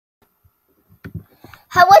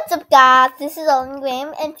Hi, what's up, guys? This is Owen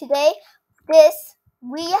Graham, and today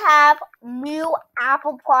we have new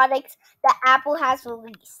Apple products that Apple has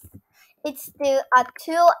released. It's the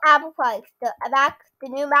two Apple products, the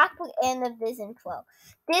new MacBook and the Vision Pro.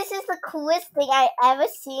 This is the coolest thing I ever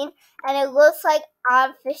seen, and it looks like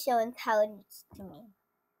artificial intelligence to me.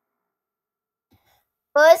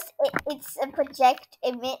 First, it's a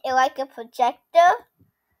like a projector.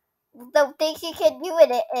 The things you can do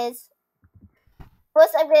with it is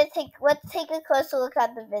first, let's take a closer look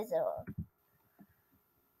at the visual.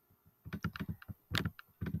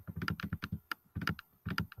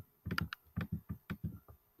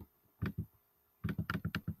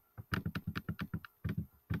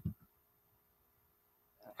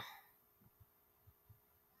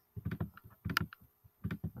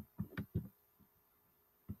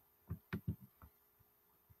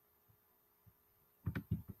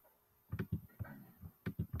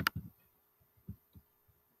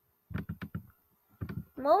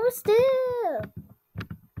 More still.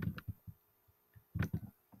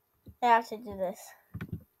 I have to do this.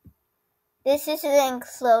 This is an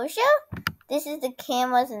enclosure. This is the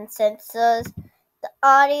cameras and sensors, the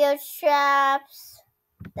audio straps,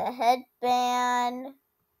 the headband.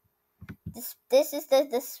 This is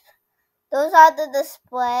those are the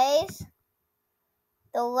displays,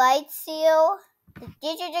 the light seal, the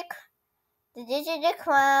digital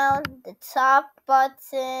crown, the top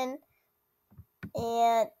button,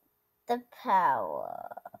 and the power.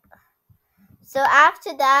 So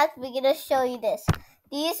after that, we're gonna show you this.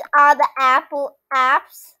 These are the Apple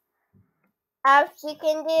apps you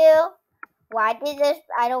can do. Why did this?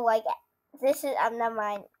 I don't like it. This is never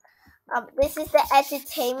mind. This is the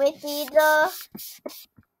entertainment theater.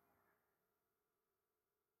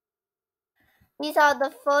 These are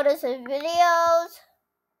the photos and videos.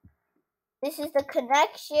 This is the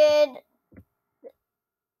connection.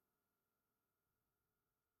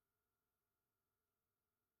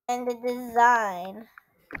 And the design.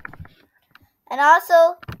 And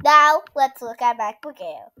also, now let's look at MacBook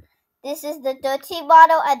Air. This is the 13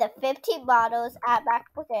 model and the 15 models at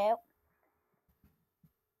MacBook Air.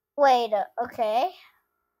 Wait, okay.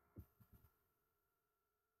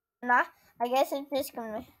 I guess it's just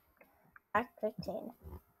gonna be Mac 15.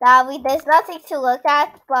 Now there's nothing to look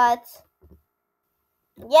at, but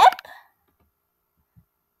yep.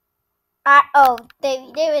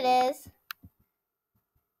 There it is.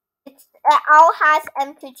 It all has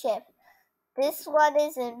M2 chip. This one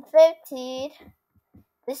is in 15.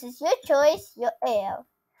 This is your choice, your Air.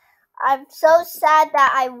 I'm so sad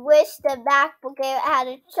that I wish the MacBook Air had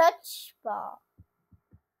a touch bar.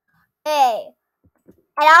 Hey,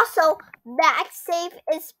 and also MagSafe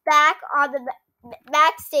is back on the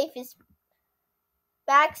MagSafe is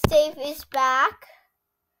back.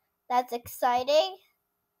 That's exciting.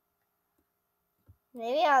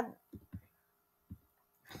 Maybe on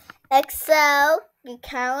Excel, your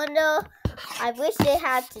calendar. I wish they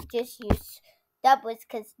had to just use numbers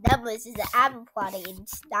because numbers is an Apple product and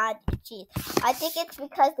it's not a cheat. I think it's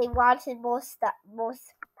because they wanted more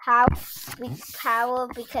power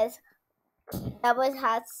because numbers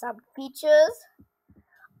has some features.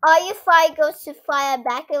 All your file goes to file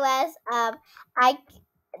back unless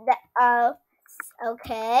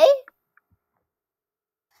okay.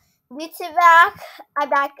 YouTube back. I'm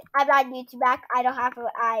not YouTube back. I don't have an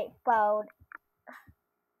iPhone.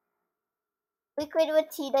 Liquid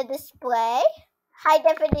Retina display. High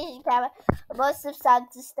definition camera. Immersive sound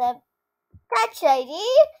system. Touch ID.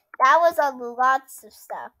 That was on lots of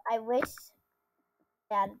stuff. I wish.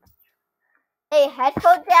 Yeah. Hey,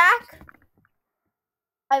 headphone jack.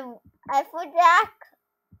 Headphone jack.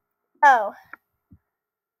 Oh.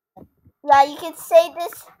 Yeah, you can say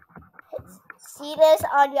this. See this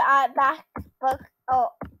on your MacBook. Oh,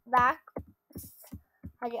 Mac.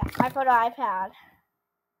 On your iPhone or iPad.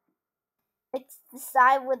 It's the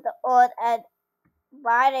side with the on and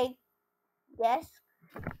right, I guess.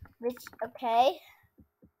 Which, okay.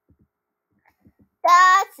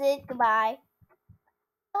 That's it. Goodbye.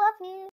 I love you.